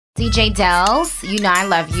DJ Delz, you know I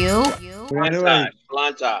love you. Don't worry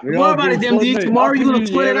about it, DMD. Tomorrow you're gonna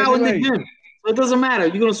sweat it out in the gym. So it doesn't matter.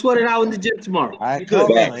 You're gonna sweat it out in the gym tomorrow. I told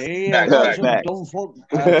you not to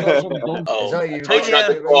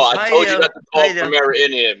call. I told you not to call Primera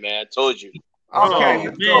in here, man. I told you.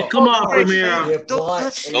 Okay, man, come on, Primera.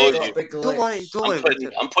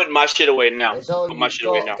 I'm putting my shit away now. Put my shit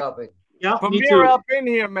away now. Yeah, Primera up in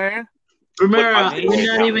here, man. Primera,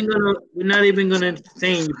 we're not even gonna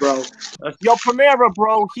entertain you, bro. Yo, Primera,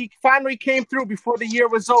 bro, he finally came through before the year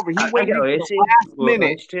was over. He waited until the last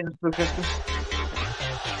minute.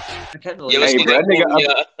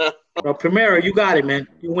 Bro, Primera, you got it, man.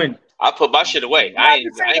 You win. I put my shit away. I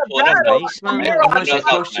ain't pulling up. Done,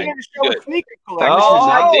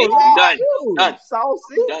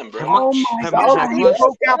 bro. Oh my God, he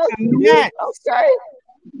broke out the net.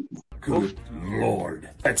 Good Lord,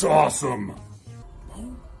 that's awesome.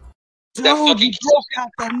 Dude, he broke out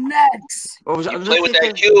the nets. You play with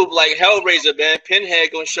that cube like Hellraiser, man. Pinhead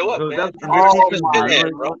gonna show up, man.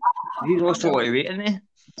 Pinhead, bro. He lost all weight, isn't he?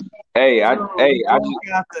 Hey, I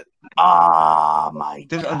my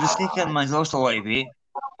God. I'm just thinking, man's lost a lot of weight.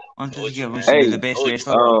 I'm just giving the best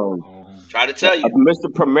wrestler. Try to tell you, Mr.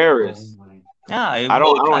 Primeras. Yeah, I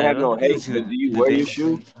don't have no hate. Do you wear your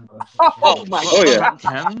shoe? Oh my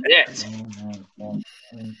God. Yes.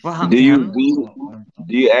 Do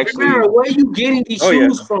you actually? Primera, where are you getting these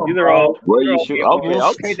shoes from? These are all where you shoes.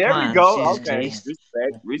 Okay, there we go. Okay,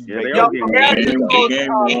 respect.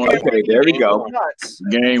 Okay, there we go.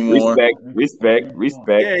 Game war. Respect.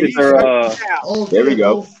 Yeah, there we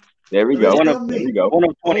go. There we go. 1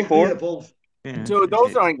 of 24. Dude,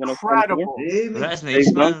 those are incredible. That's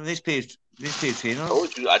nice, man. This page,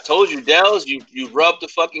 I told you, Delz, you rubbed the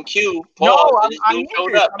fucking cue. No, I'm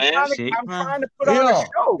showed up, man. I'm trying to put on a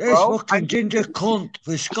show, this bro. fucking ginger cunt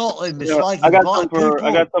for Scotland was I slagging got black people.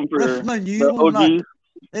 some for the OG.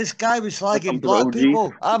 This guy was slagging black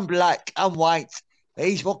people. I'm black. I'm white.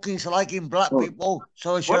 He's fucking slagging black people.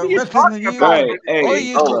 So I should rip him and you. Or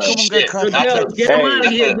you can come and get crap. Get him out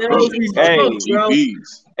of here,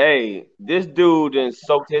 Hey, this dude done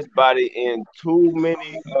soaked his body in too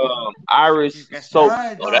many Irish soap.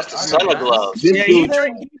 Oh, that's the Summer gloves. Yeah, he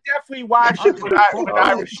definitely washed it with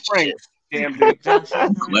Irish Springs. Damn dude.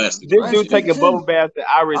 This dude taking bubble baths at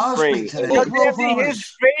Irish Springs.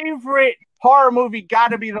 His favorite horror movie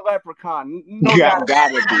gotta be The Leprechaun. No doubt.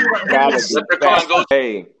 Gotta be.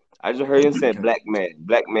 Hey, I just heard him say black man.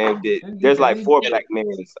 Black man did. There's like 4 black men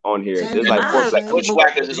on here. There's like 4 black men. Which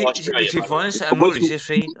whackers is Australia? To be honest, I'm not racist,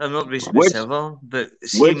 right? I'm not racist myself, but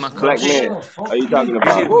which black man are you talking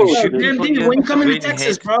about? MD, when you coming to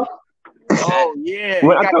Texas, bro? Oh yeah.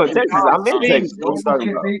 When I come to Texas, I'm in Texas. What are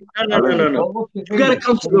you talking about? No. You gotta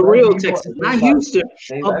come to the real Texas, not Houston.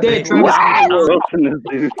 Up there trying to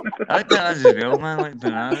I like bananas as well, man. Like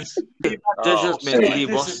bananas. Just mentally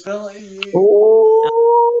worse.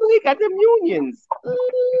 Oh, he got them unions.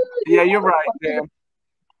 Yeah, you're right, man.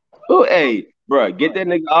 Oh, hey, bro, get that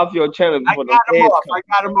nigga off your channel before I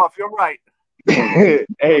got him off. You're right. Hey,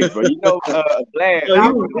 bro, you know, Vlad. He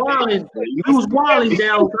was wilding. He was wilding,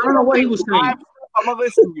 Delz. I don't know what he was saying. I'm gonna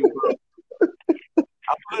listen to you, bro.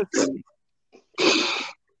 I'm listening.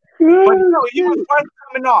 But no, he was fun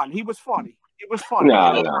coming on. He was funny. He was funny.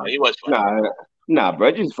 He was funny. Nah,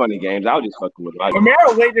 bro, just funny games. I was just fucking with him.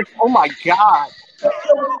 Primera waited. Oh my God.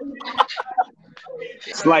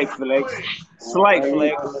 Slight flex.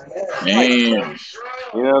 Damn.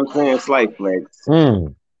 You know what I'm saying? Slight flex.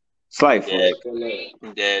 Slight flex.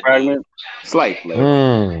 Fragment. Slight flex.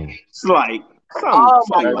 Slight. Oh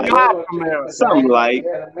my God, Primera. Something like.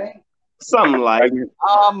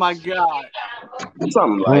 Oh my God.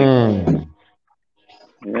 Something like.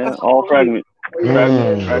 Yeah, all fragment.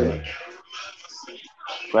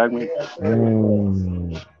 Fragment.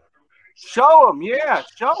 Show him,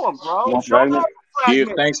 bro. Show him. Give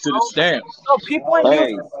thanks to the stamp. No, people ain't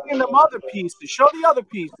used to seeing them other pieces. Show the other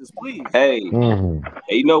pieces, please. Hey,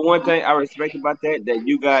 you know one thing I respect about that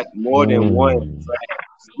you got more than one,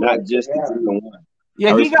 not just the 2 in 1.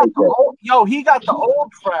 Yeah, he got the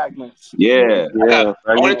old fragments. Yeah. The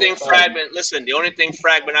only thing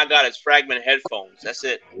fragment I got is fragment headphones. That's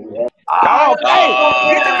it. Oh, hey,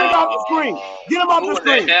 get the nigga off the screen. Get him off the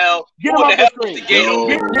screen. Get him off the screen. Get him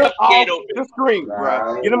off the screen,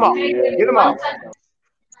 bro. Get him off.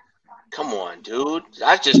 Come on, dude.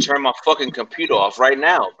 I just turned my fucking computer off right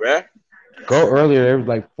now, bro. Go earlier. There was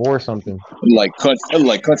like 4 something. Like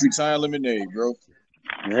country time lemonade, bro.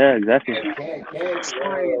 Yeah, exactly.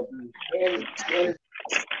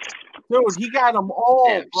 Dude, he got them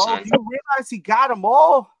all, bro. Do you realize he got them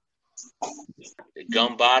all? The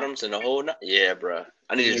gum bottoms and the whole yeah, bro.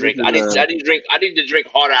 I need to Yeah, drink. this I is, need to drink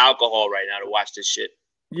harder alcohol right now to watch this shit.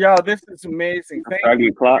 Yo, this is amazing. Thank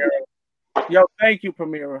you, clock. Primera. Yo, thank you,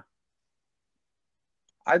 Primera.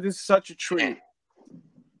 This is such a treat.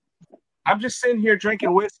 I'm just sitting here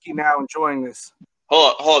drinking whiskey now, enjoying this.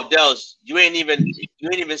 Hold up, Delz. You ain't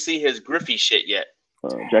even see his Griffey shit yet.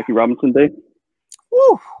 Jackie Robinson Day.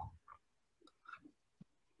 Woo.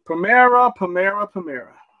 Primera.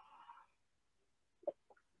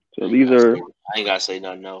 So these are. I ain't gotta say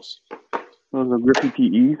nothing else. Those are Griffey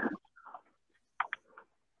PEs.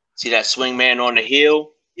 See that swing man on the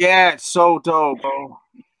heel? Yeah, it's so dope, bro.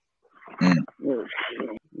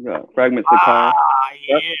 Yeah, fragments of car.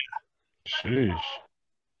 Yeah. Sheesh.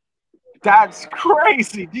 That's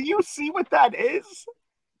crazy. Do you see what that is?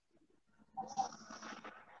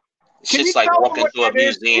 It's just like walking through a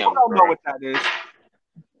museum. I don't know what that is.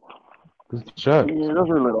 Shut. Yeah, those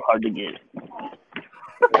are a little hard to get.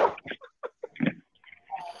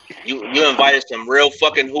 You invited some real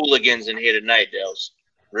fucking hooligans in here tonight, Delz.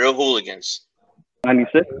 Real hooligans.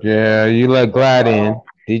 96? Yeah, you let Glad in.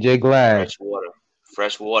 DJ Glad.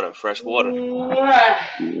 Fresh water.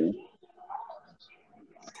 Yeah.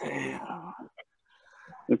 Damn.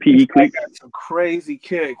 The PE cleats. Got some crazy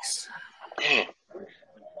kicks. Damn.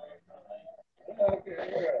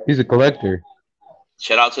 He's a collector.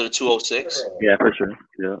 Shout out to the 206. Yeah, for sure.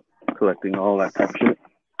 Yeah, collecting all that type of shit.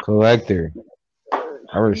 Collector.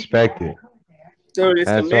 I respect it. Dude, it's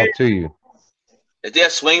That's all to you. Is there a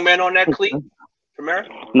swingman on that cleat? Primera?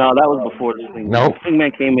 No, that was before the thing. Nope. The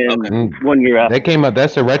Swingman came in 1 year after. They came up.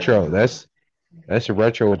 That's a retro. That's a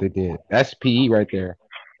retro what they did. That's PE right there.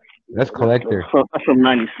 That's collector. That's from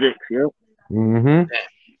 96, yep. Mm-hmm.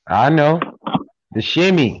 I know. The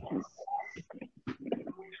shimmy.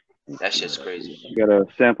 That shit's crazy. You got a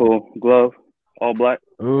sample glove, all black.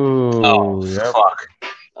 Ooh. Oh, yep. fuck.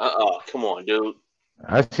 Come on, dude.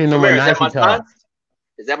 I seen them with Nike top.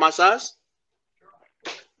 Is that my size?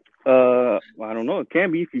 I don't know. It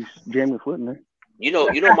can be if you jam your foot in there. You know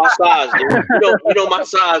my size, dude. You know my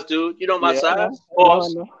size, dude. You know my size.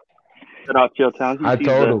 Boss. Shout out Chill Town. I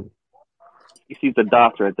told him. You see the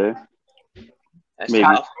dots right there. That's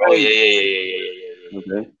tough. Oh yeah.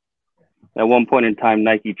 Okay. At one point in time,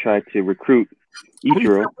 Nike tried to recruit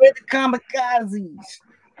Ichiro. With the kamikazes.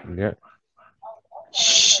 Yeah.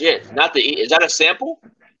 Shit. Is that a sample?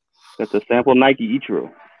 That's a sample Nike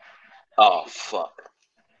Ichiro. Oh fuck.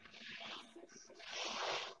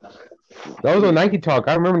 Those are Nike talk.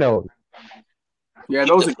 I remember those. Yeah,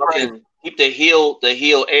 those are great. Keep the heel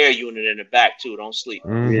air unit in the back too. Don't sleep.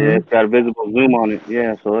 Mm-hmm. Yeah, it's got a visible zoom on it.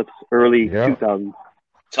 Yeah, so that's early 2000s.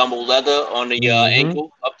 Tumble leather on the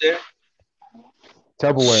ankle up there.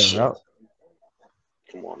 Tupperware. Yep.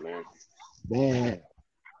 Come on, man. Man.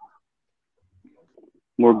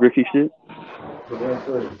 More Griffey shit.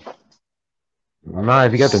 Nah,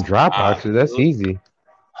 if you got the drop boxes, that's easy.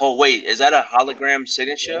 Oh wait, is that a hologram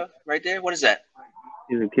signature right there? What is that?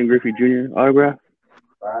 He's a King Griffey Jr. autograph.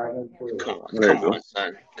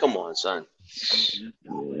 Come on, son. Yeah.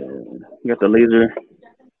 You got the laser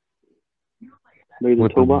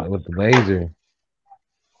toe box. With the laser.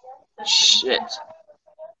 Shit.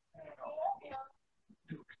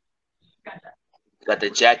 Got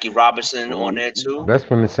the Jackie Robinson on there too. That's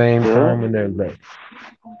from the same time when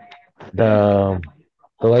the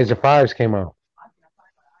Laser Fires came out.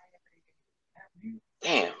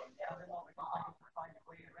 Damn.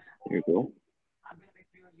 Here you go.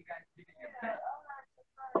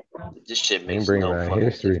 This shit makes no fucking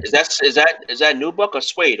history. Is that nubuck or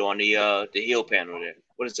suede on the heel panel there?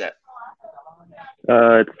 What is that?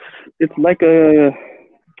 It's like a.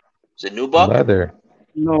 Is it nubuck? Leather.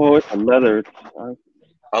 No, it's a leather.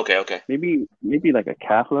 Okay. Maybe like a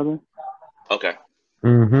calf leather. Okay.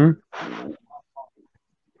 Mm-hmm.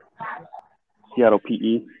 Seattle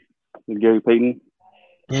PE with Gary Payton.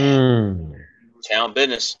 Town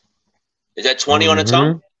business. Is that 20 on the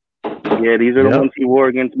tongue? Yeah, these are the ones he wore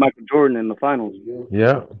against Michael Jordan in the finals.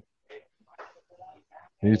 Yeah.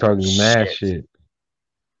 He's talking mad shit.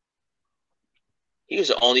 He was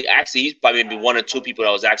the only, actually, he's probably maybe one or two people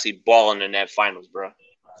that was actually balling in that finals, bro.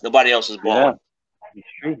 Nobody else was balling. Yeah, it's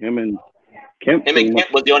true. Him and Kemp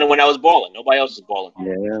was the only one that was balling. Nobody else was balling.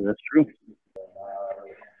 Yeah, that's true.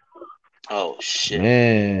 Oh, shit.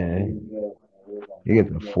 Man. You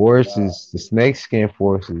get the forces, the snakeskin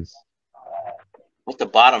forces. What the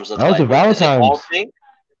bottoms look like? That was the Valentine's.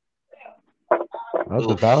 That was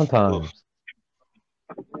the Valentine's.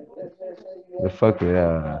 The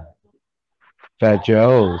fucking Fat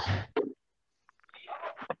Joe's.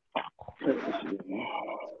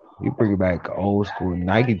 You bring back old school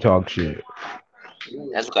Nike talk shit.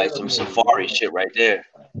 That's like some safari shit right there.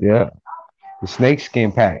 Yeah. The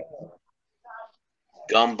snakeskin pack.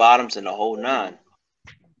 Gum bottoms and the whole nine.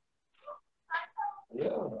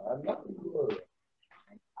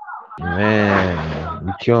 Man,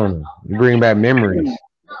 you killing them. You bring back memories.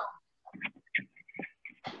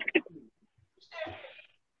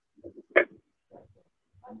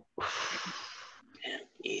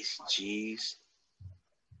 Easy G's.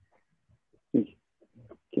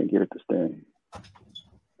 Can't get it to stand.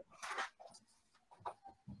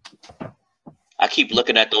 I keep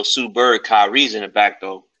looking at those Sue Bird Kyrie's in the back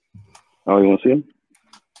though. Oh, you want to see them?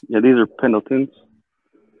 Yeah, these are Pendletons.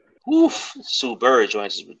 Oof, Sue Bird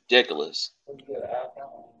joints is ridiculous.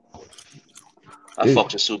 I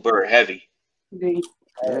fucked with Sue Bird heavy. Yeah,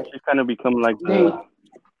 she's kind of become like the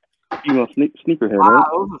female sneakerhead, wow, right?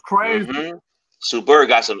 those are crazy. Sue Bird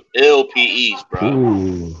got some ill PEs, bro.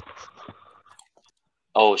 Ooh.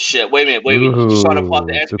 Oh shit! Wait a minute. You starting to pull out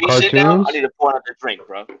the SB shit now? cartoons? I need to pour another drink,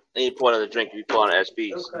 bro. I need to pour another drink if you pull on the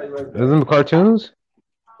SBs. Those them cartoons?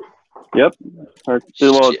 Yep. Well,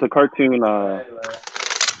 it's a cartoon.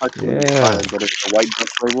 Cartoon Yeah. but it's the white dunk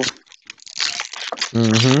label.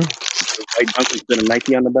 Mm-hmm. The white dunk instead of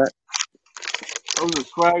Nike on the back. Those are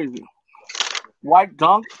crazy. White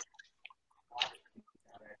dunk.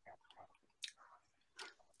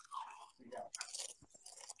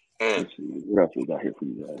 Let's see what else we got here for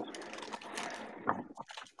you guys. I don't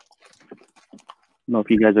know if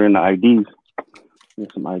you guys are in the IDs.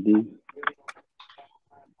 There's some IDs.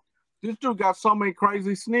 This dude got so many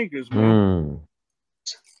crazy sneakers, man.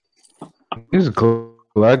 He's a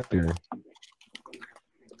collector.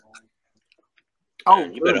 Oh,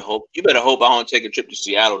 man, you better hope I don't take a trip to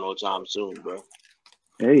Seattle no time soon, bro.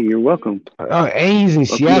 Hey, you're welcome. Oh, and he's in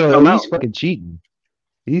Seattle. He's fucking cheating.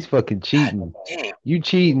 He's fucking cheating. Damn. You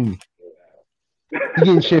cheating. You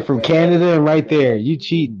getting shit from Canada and right there. You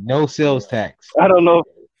cheating. No sales tax. I don't know.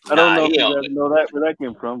 I don't know if you guys know that where that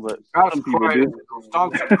came from, but some people do.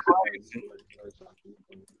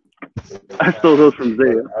 I stole those from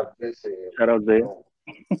Zaya. Shout out Zaya.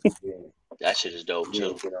 That shit is dope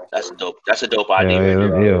too. That's a dope idea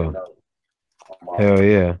right there. Yeah. Hell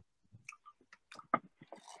yeah.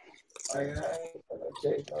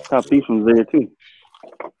 Top piece from Zaya too.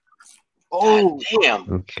 Oh damn!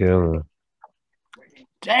 I'm killing.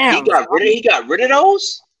 Damn! He got rid of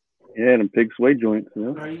those. Yeah, them pig suede joints.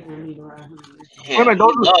 Yeah. Damn,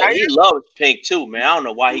 he loves pink too, man. I don't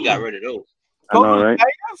know why he got rid of those. I know, right?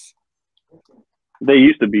 They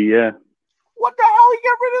used to be, yeah. What the hell he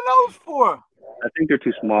got rid of those for? I think they're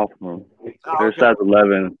too small for him. They're size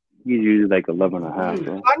 11. He's usually like 11 and a half.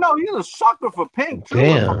 So. I know, he's a sucker for pink too.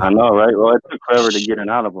 Damn. I know, right? Well, it took forever to get it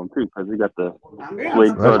out of them too, because he got the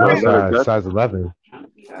suede size 11.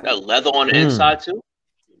 Got leather on the inside too.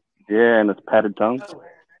 Yeah, and it's padded tongue.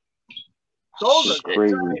 Those are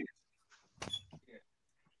crazy.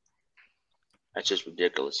 That's just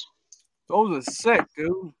ridiculous. Those are sick,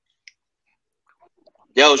 dude.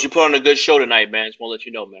 Delz, you put on a good show tonight, man. Just want to let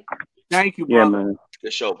you know, man. Thank you, bro. Yeah, man.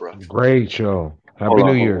 Good show, bro. Great show. Happy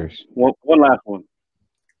New Year's. One last one.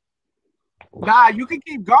 Nah, you can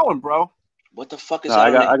keep going, bro. What the fuck is that?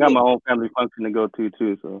 I got my own family function to go to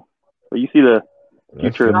too. So, but you see the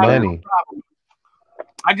future of money.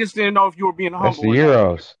 I just didn't know if you were being humble. That's the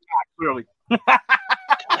euros. Clearly.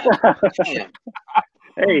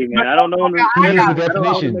 Hey man, I don't know. Use the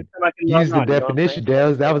definition. Use the definition,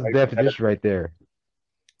 Delz. That was the definition right there.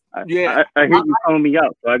 Yeah, I hear you calling me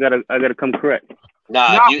out, so I gotta come correct.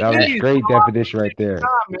 Nah, that was a great definition right there.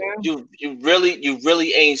 You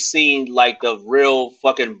really ain't seen like the real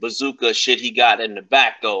fucking bazooka shit he got in the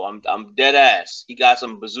back though. I'm dead ass. He got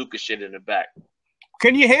some bazooka shit in the back.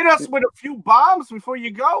 Can you hit us with a few bombs before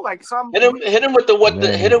you go? Like some hit him with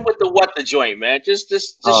the joint, man. Just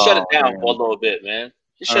shut it down for a little bit, man.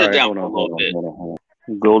 Just shut it down for a little bit. Hold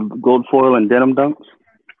on. Gold foil and denim dunks.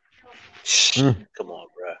 Come on,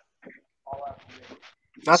 bro.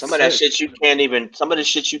 Some of the shit you can't even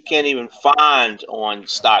find on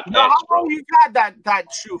StockX, how bro. long you got that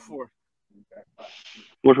shoe for?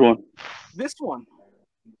 Which one? This one.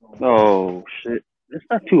 Oh shit. It's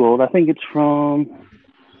not too old. I think it's from.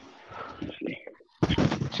 Let's see.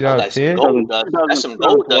 That's some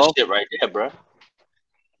gold dust shit right there, bro.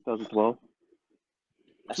 2012.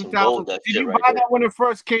 That's some gold dust Did shit you right buy there. that when it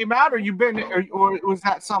first came out, or was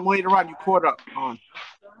that something later on you caught up on?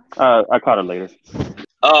 I caught it later.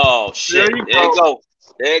 Oh shit! There you go.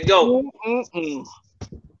 There you go.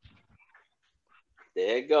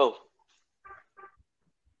 There you go.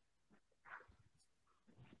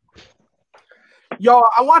 Yo,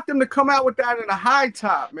 I want them to come out with that in a high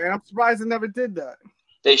top, man. I'm surprised they never did that.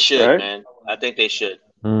 They should, man. I think they should.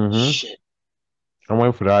 Shit. I'm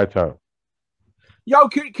waiting for the high top. Yo,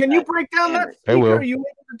 can you break down that They will. Are you able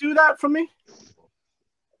to do that for me?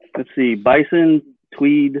 Let's see. Bison,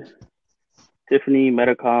 Tweed, Tiffany,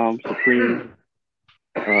 Metacom, Supreme,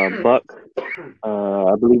 Buck.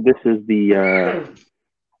 I believe this is the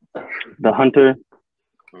Hunter.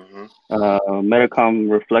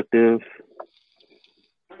 Metacom Reflective.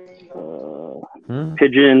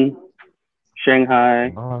 Pigeon,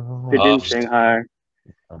 Shanghai, Shanghai,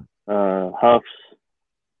 Huffs.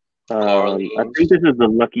 I think this is the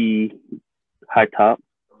Lucky High Top,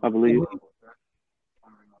 I believe.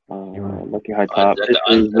 Lucky High Top. This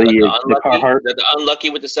is the Carhartt. The Unlucky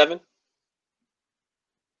with the 7?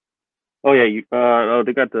 Oh yeah,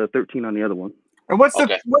 they got the 13 on the other one. And what's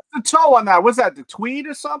the toe on that? What's that? The Tweed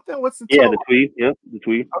or something? What's the toe? Yeah, the Tweed. Yep, the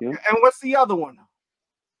Tweed. Okay. Yep. And what's the other one?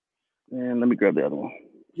 And let me grab the other one.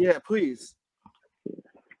 Yeah, please.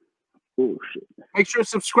 Oh shit! Make sure to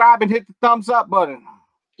subscribe and hit the thumbs up button.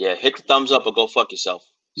 Yeah, hit the thumbs up or go fuck yourself.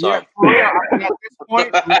 Sorry. Yeah, for real. I mean, at this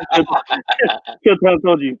point, I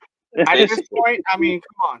told you. At this point, I mean,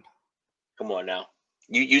 come on. Come on now.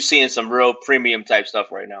 You seeing some real premium type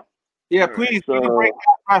stuff right now. Yeah, please. We can break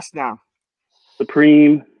that press now.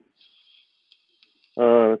 Supreme.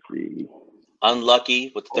 Let's see.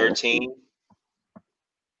 Unlucky with 13.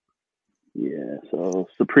 Yeah, so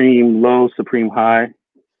Supreme Low, Supreme High.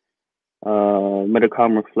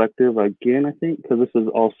 Metacom Reflective again, I think, because this is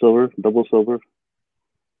all silver, double silver.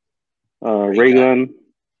 Raygun.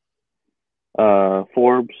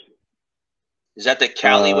 Forbes. Is that the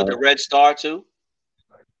Cali with the red star too?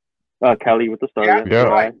 Cali with the star. Yeah.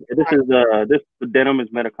 Right. This is the denim is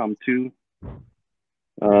Metacom 2.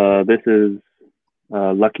 This is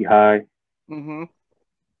Lucky High.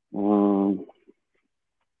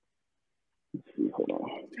 Let's see, hold on.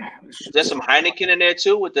 Is there some Heineken in there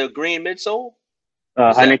too with the green midsole?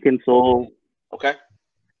 Heineken Soul. Okay.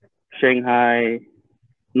 Shanghai.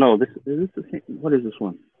 No, this is the same. What is this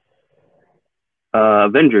one?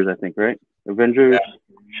 Avengers, I think, right? Avengers,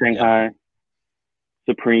 Shanghai,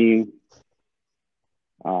 Supreme.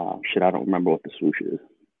 Shit, I don't remember what the swoosh is.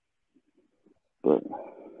 But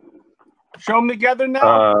show them together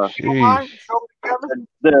now. Show them together.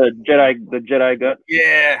 The Jedi gut.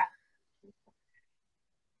 Yeah.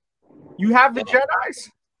 You have the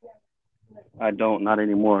Jedis? I don't, not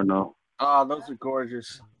anymore. No. Oh, those are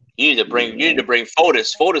gorgeous. You need to bring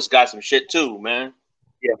Fotis. Fotis got some shit too, man.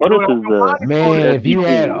 Yeah, Fotis is man. If you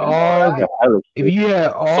had all the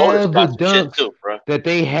dunks too, that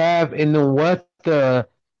they have in the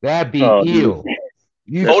that'd be ill.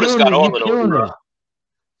 Fotis got all of those, bro.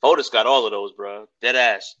 Fotis got all of those, bro. Dead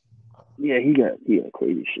ass. Yeah, he got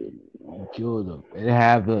crazy shit. Killed them. And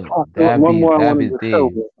have the one more I that'd wanted to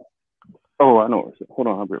show. Oh, I know. Hold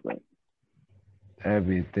on, I'll be right back. That'd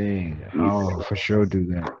be a thing. Oh, for sure do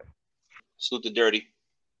that. Salute the Dirty.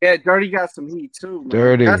 Yeah, Dirty got some heat too. Man.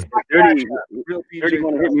 Dirty. That's my Dirty real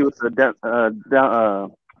want to hit me with the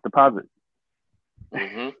deposit.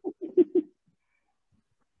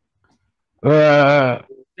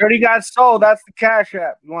 Dirty got sold. That's the Cash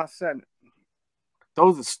App. You want to send it?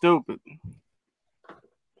 Those are stupid.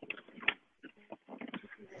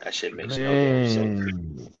 That shit makes no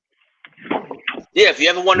sense. Yeah, if you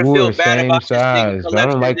ever want to feel bad about this thing, I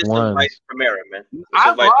don't like one. Primera, man.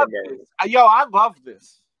 I love this. Yo, I love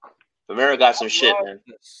this. Primera got some shit, man.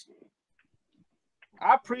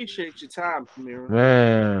 I appreciate your time, Primera.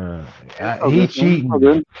 Man, he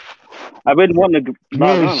cheating. I've been wanting to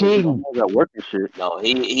cheating. That working shit. No,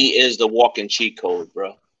 he is the walking cheat code,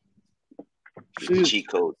 bro. Cheat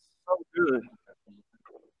code. So good.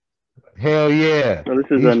 Hell yeah. So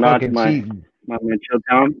this is a nod to my man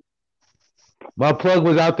Chilltown. My plug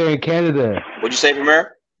was out there in Canada. What'd you say,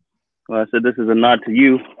 Primera? Well, I said this is a nod to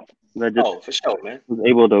you. That just for sure, man. Was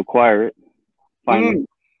able to acquire it. Finally.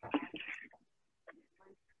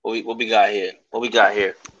 What we got here? What we got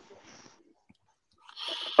here?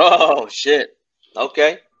 Oh shit.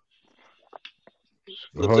 Okay.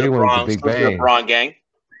 Look to the Bron gang.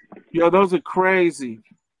 Yo, those are crazy.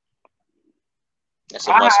 That's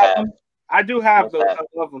a must-have. I do have those. I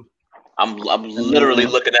love them. I'm literally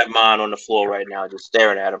looking at mine on the floor right now, just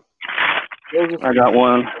staring at them. I got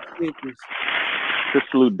one. Just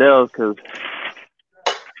salute Delz because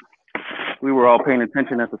we were all paying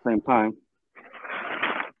attention at the same time.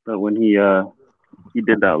 But when he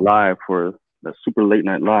did that live for the super late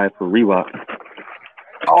night live for Reebok.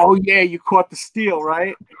 Oh yeah, you caught the steal,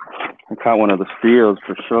 right? I caught one of the steals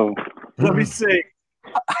for sure. Let me see.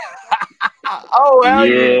 Oh hell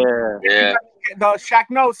yeah.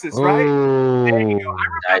 Shacknosis, right? There you go.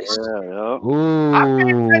 Nice. I pay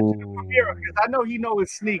attention to Primera because I know he knows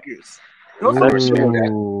his sneakers. Those are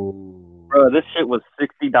bro, this shit was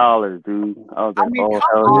 $60, dude. I was like, oh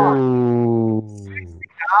hell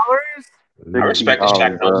yeah. $60? I respect the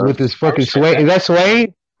Shacknosis. With this fucking suede. Is that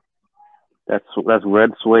suede? That's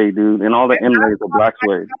red suede, dude, and all the inlays are black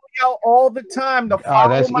suede. All the time.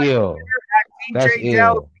 That's ill. That's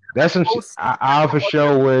ill. That's some. I'll for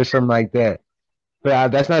sure wear something like that. But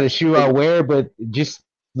that's not a shoe I wear. But just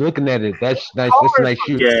looking at it, that's nice. That's a nice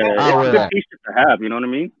shoe. Yeah, I wear that. Piece to have. You know what I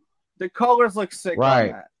mean? The colors look sick on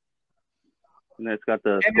that. And it's got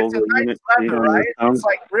the it's a nice leather, right? It's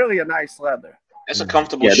like really a nice leather. It's a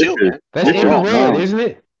comfortable shoe, man. That's infrared, isn't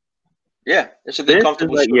it? Yeah, it's a good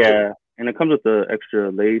comfortable shoe. Yeah, and it comes with the extra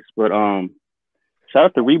lace. But shout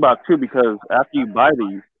out to Reebok too, because after you buy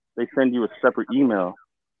these, they send you a separate email,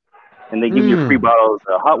 and they give you a free bottle of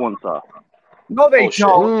the Hot One sauce. No, they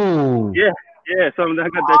don't. Yeah. So I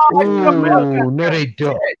got that shit. No, they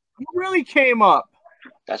don't. You really came up.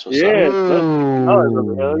 That's what's up.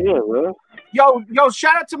 Hell yeah, bro. Yo,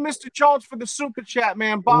 shout out to Mr. Jones for the super chat,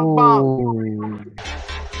 man. Bong, bong.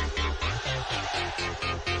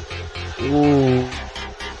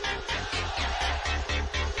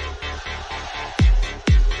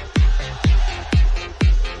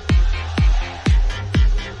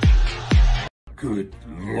 Good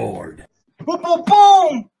Lord. Boom, boom,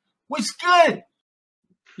 boom. What's good?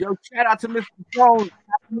 Yo, shout out to Mr. Jones.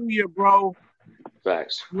 Happy New Year, bro.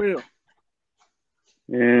 Facts. Real.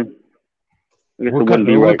 Yeah.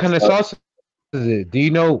 What kind of sauce is it? Do you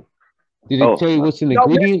know? Did they tell you what's in the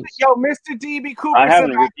ingredients? Mr. DB Cooper said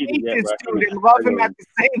I hate this dude and love him at the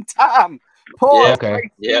same time. Paul,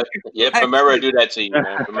 yeah, Primera do that to you,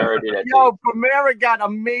 man. Primera do that to you. Yo, Primera got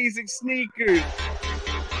amazing sneakers.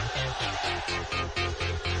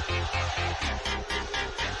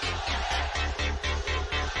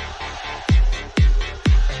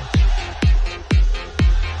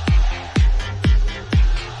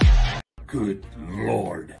 Good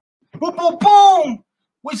Lord. Boom, boom, boom.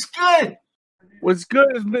 What's good? What's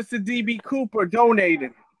good is Mr. DB Cooper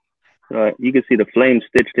donated. You can see the flame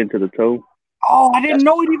stitched into the toe. Oh, I didn't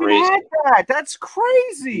know it even had that. That's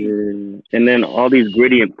crazy. Yeah. And then all these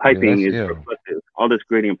gradient piping is reflective. All this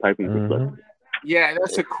gradient piping is reflective. Yeah,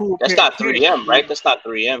 that's a cool. That's not 3M, right? That's not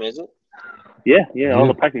 3M, is it? Yeah. All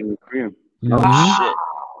the piping is 3M. Oh shit!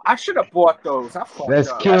 I should have bought those.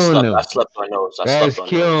 That's killing them. I slept on those. That's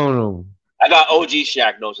killing them. I got OG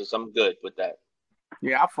Shacknosis. I'm good with that.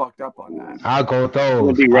 Yeah, I fucked up on that. I'll go with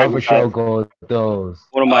those. I'll for sure go with those.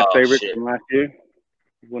 One of my favorites from last year.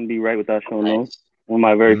 Wouldn't be right without showing those. One of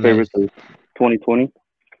my very favorites is 2020.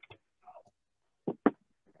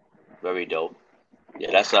 Very dope.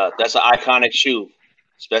 Yeah, that's an iconic shoe,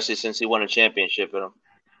 especially since he won a championship with him.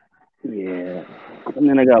 Yeah, and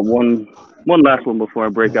then I got one last one before I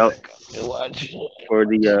break out for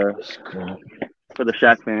the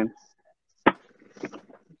Shaq fan.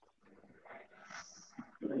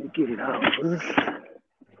 Let me get it out first.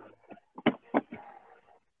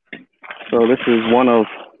 So this is one of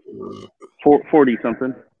 40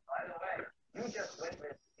 something.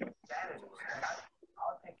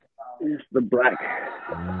 It's the black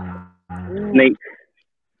snake.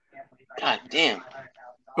 God damn.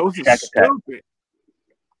 Those are stupid.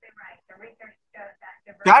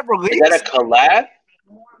 That release? Is that a collab?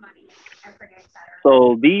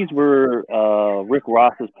 So these were Rick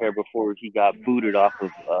Ross's pair before he got booted off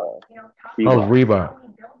of Reebok. Reebok.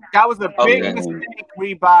 That was a big mistake,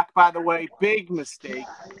 Reebok, by the way. Big mistake.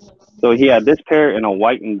 So he had this pair and a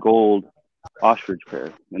white and gold ostrich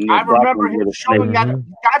pair. And I remember him showing that.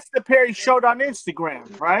 That's the pair he showed on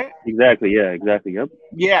Instagram, right? Exactly. Yeah. Exactly. Yep.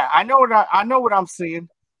 Yeah, I know what I'm seeing.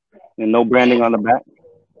 And no branding on the back.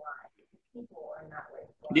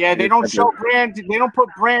 Yeah, they don't show branding. They don't put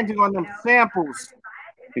branding on them samples.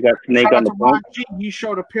 You got snake on the front. He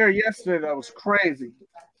showed a pair yesterday that was crazy.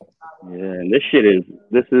 Yeah, and this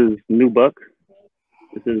is new buck.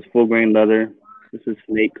 This is full grain leather. This is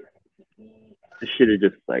snake. This shit is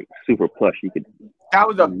just like super plush. That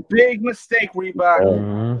was a big mistake,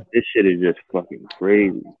 Reebok. This shit is just fucking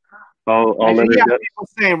crazy. All leather. Yeah, people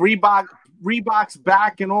saying Reebok's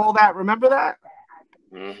back and all that. Remember that?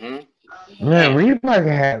 Man,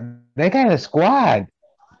 Reebok they got a squad.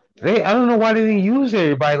 I don't know why they didn't use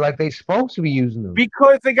everybody like they supposed to be using them.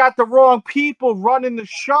 Because they got the wrong people running the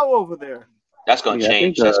show over there. That's gonna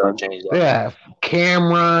change. That's gonna change. Yeah,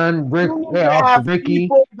 Cameron, Ricky,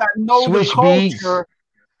 people that know Swish the culture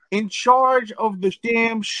in charge of the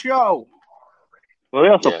damn show. Well, they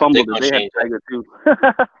also fumbled that they had Tiger too.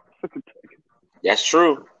 That's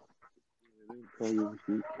true.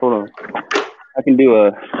 Hold on. I can do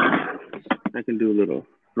a little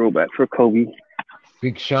throwback for Kobe.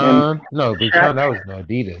 Big Sean? No, Big Sean, that was no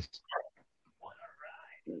Adidas.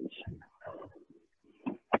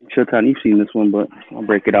 Showtime, you've seen this one, but I'll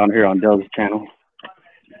break it out here on Delz's channel.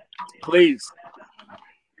 Please.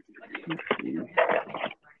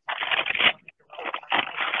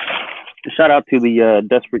 Shout out to the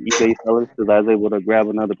desperate eBay sellers because I was able to grab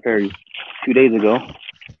another pair 2 days ago.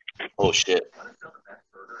 Oh shit!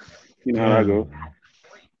 You know how that goes.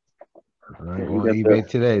 All right, on eBay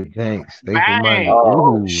today. Thanks for money.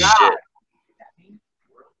 Oh shit!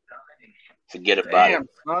 Forget about it,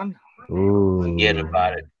 son. Ooh. Forget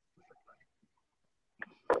about it.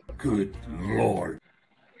 Good Lord.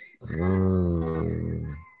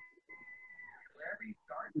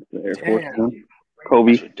 The Air Force One.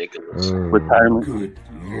 Kobe. That's ridiculous. Retirement. Good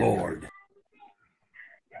Lord.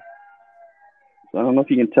 So I don't know if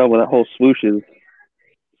you can tell, but that whole swoosh is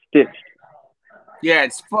stitched. Yeah,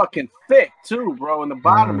 it's fucking thick too, bro, in the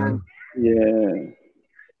bottom end. Yeah.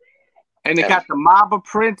 And it got the Mamba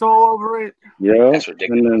print all over it. Yeah. That's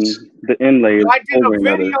ridiculous. And then the inlay is I did over a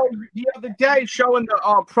video the other day showing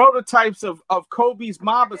the prototypes of Kobe's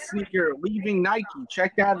Mamba sneaker leaving Nike.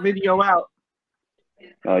 Check that video out.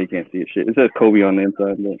 Oh, you can't see it. Shit. It says Kobe on the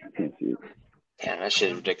inside, but you can't see it. Damn, that shit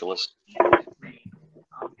is ridiculous.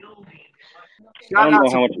 I don't know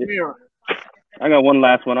how much. I got one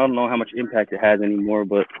last one. I don't know how much impact it has anymore,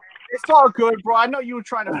 but it's all good, bro. I know you were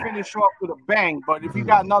trying to finish off with a bang, but if you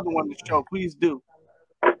got another one to show, please do.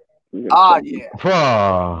 Yeah.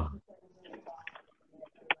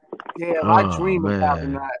 Yeah, I dream of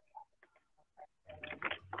having that.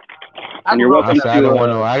 And you're welcome to.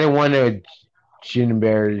 I didn't want to chin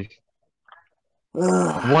berries.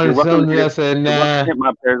 Wanted something else, and nah. Hit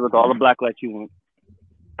my pairs with all the black lights you want.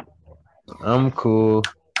 I'm cool.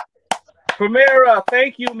 Primera,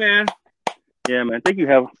 thank you, man. Yeah, man. Thank you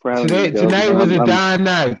for having me. Tonight was a dime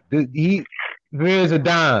night. There's a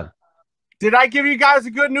dime. Did I give you guys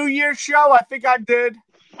a good New Year's show? I think I did.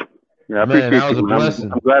 Yeah, I appreciate that was a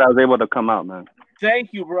blessing. I'm glad I was able to come out, man.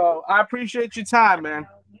 Thank you, bro. I appreciate your time, man.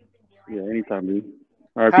 Yeah, anytime, dude.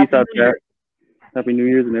 All right, peace out, chat. Happy New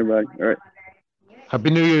Year's and everybody. All right. Happy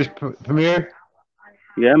New Year's, Premier.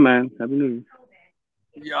 Yeah, man. Happy New Year's.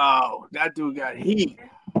 Yo, that dude got heat.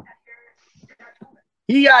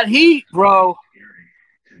 He got heat, bro.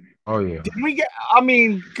 Oh yeah. Did we get? I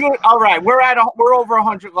mean, good. All right, we're over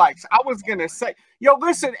 100 likes. I was gonna say, yo,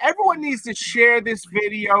 listen, everyone needs to share this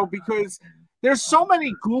video because there's so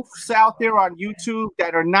many goofs out there on YouTube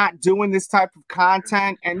that are not doing this type of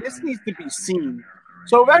content, and this needs to be seen.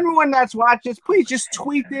 So if everyone that's watching this, please just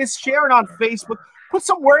tweet this, share it on Facebook, put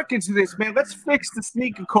some work into this, man. Let's fix the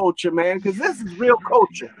sneaker culture, man, because this is real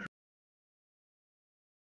culture.